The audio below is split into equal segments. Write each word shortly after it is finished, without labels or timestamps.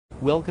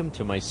Welcome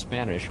to my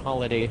Spanish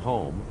holiday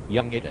home,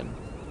 young Aiden.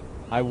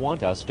 I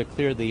want us to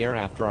clear the air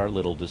after our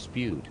little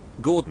dispute.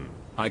 Gordon,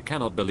 I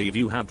cannot believe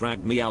you have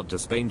dragged me out to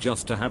Spain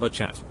just to have a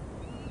chat.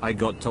 I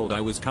got told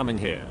I was coming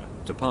here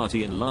to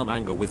party in La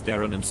Manga with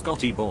Darren and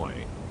Scotty boy.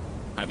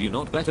 Have you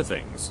not better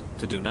things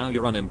to do now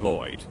you're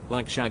unemployed,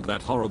 like shag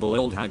that horrible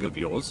old hag of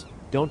yours?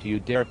 Don't you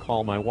dare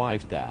call my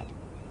wife that.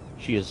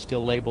 She is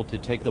still able to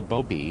take the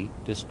bobby,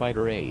 despite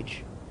her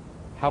age.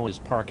 How is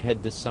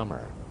Parkhead this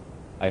summer?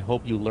 I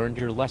hope you learned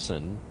your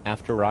lesson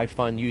after I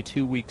fund you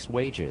 2 weeks'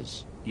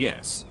 wages.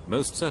 Yes,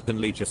 most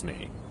certainly,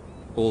 Chesney.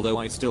 Although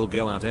I still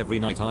go out every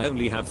night, I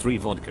only have 3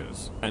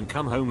 vodkas and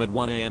come home at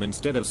 1 AM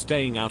instead of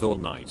staying out all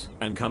night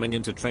and coming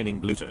into training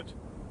bloated.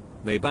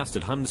 They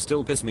bastard Huns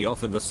still piss me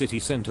off in the city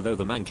centre though,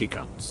 the manky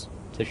cunts.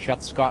 To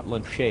shut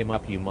Scotland shame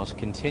up, you must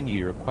continue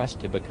your quest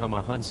to become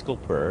a Hun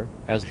scalper,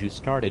 as you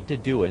started to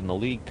do in the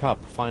League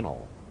Cup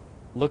final.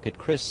 Look at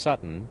Chris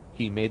Sutton,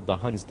 he made the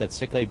Huns that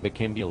sick they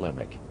became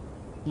bulimic.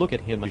 Look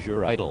at him as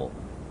your idol.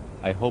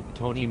 I hope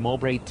Tony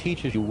Mowbray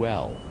teaches you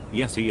well.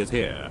 Yes, he is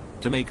here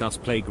to make us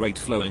play great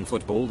flowing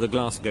football the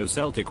Glasgow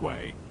Celtic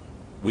way.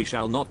 We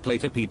shall not play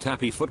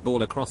tippy-tappy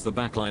football across the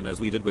backline as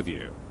we did with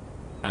you.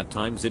 At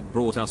times it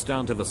brought us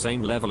down to the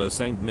same level as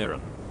St.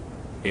 Mirren.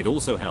 It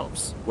also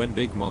helps when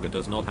Big Mogga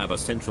does not have a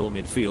central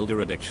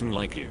midfielder addiction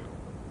like you.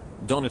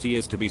 Donati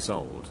is to be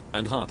sold,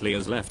 and Hartley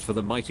is left for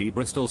the mighty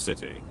Bristol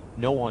City.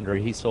 No wonder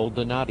he sold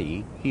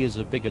Donati, he is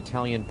a big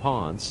Italian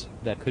ponce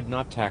that could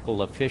not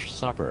tackle a fish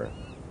supper.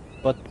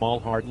 But Paul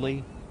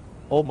Hartley?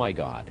 Oh my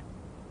god.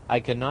 I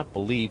cannot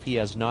believe he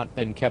has not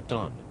been kept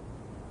on.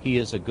 He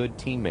is a good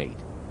teammate.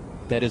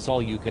 That is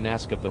all you can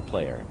ask of the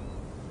player.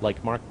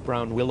 Like Mark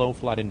Brown, Willow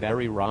Flood and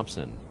Barry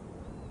Robson.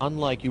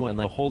 Unlike you and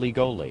the holy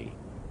goalie.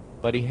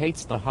 But he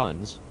hates the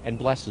Huns, and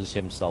blesses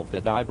himself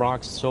that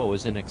Ibrox so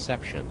is an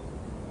exception.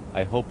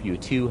 I hope you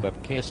two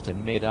have kissed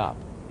and made up.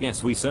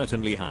 Yes, we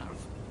certainly have.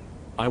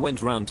 I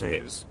went round to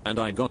his, and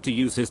I got to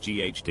use his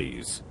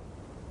GHDs.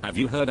 Have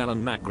you heard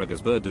Alan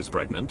McGregor's bird is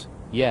pregnant?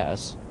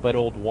 Yes, but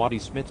old Waddy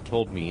Smith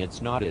told me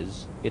it's not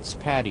his, it's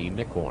Paddy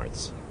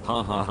McCourt's.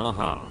 Ha ha ha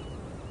ha.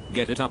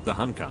 Get it up the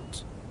Hun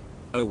cunt.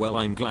 Oh well,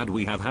 I'm glad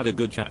we have had a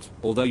good chat,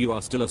 although you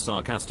are still a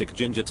sarcastic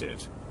ginger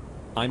tit.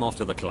 I'm off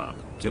to the club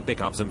to pick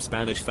up some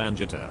Spanish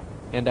fangita.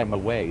 And I'm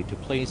away to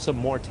play some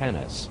more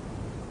tennis.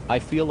 I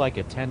feel like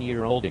a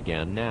 10-year-old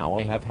again now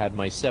I have had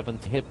my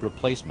 7th hip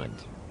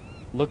replacement.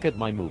 Look at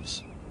my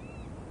moves.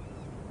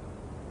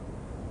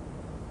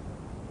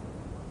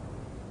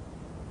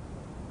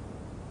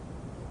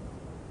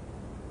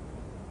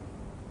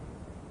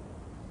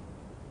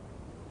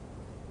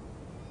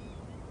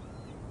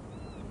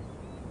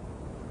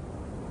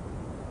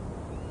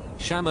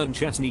 Shaman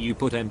Chesney, you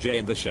put MJ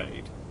in the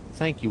shade.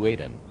 Thank you,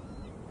 Aiden.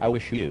 I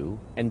wish you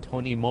and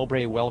Tony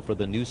Mowbray well for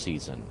the new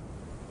season.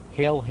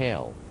 Hail,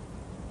 hail.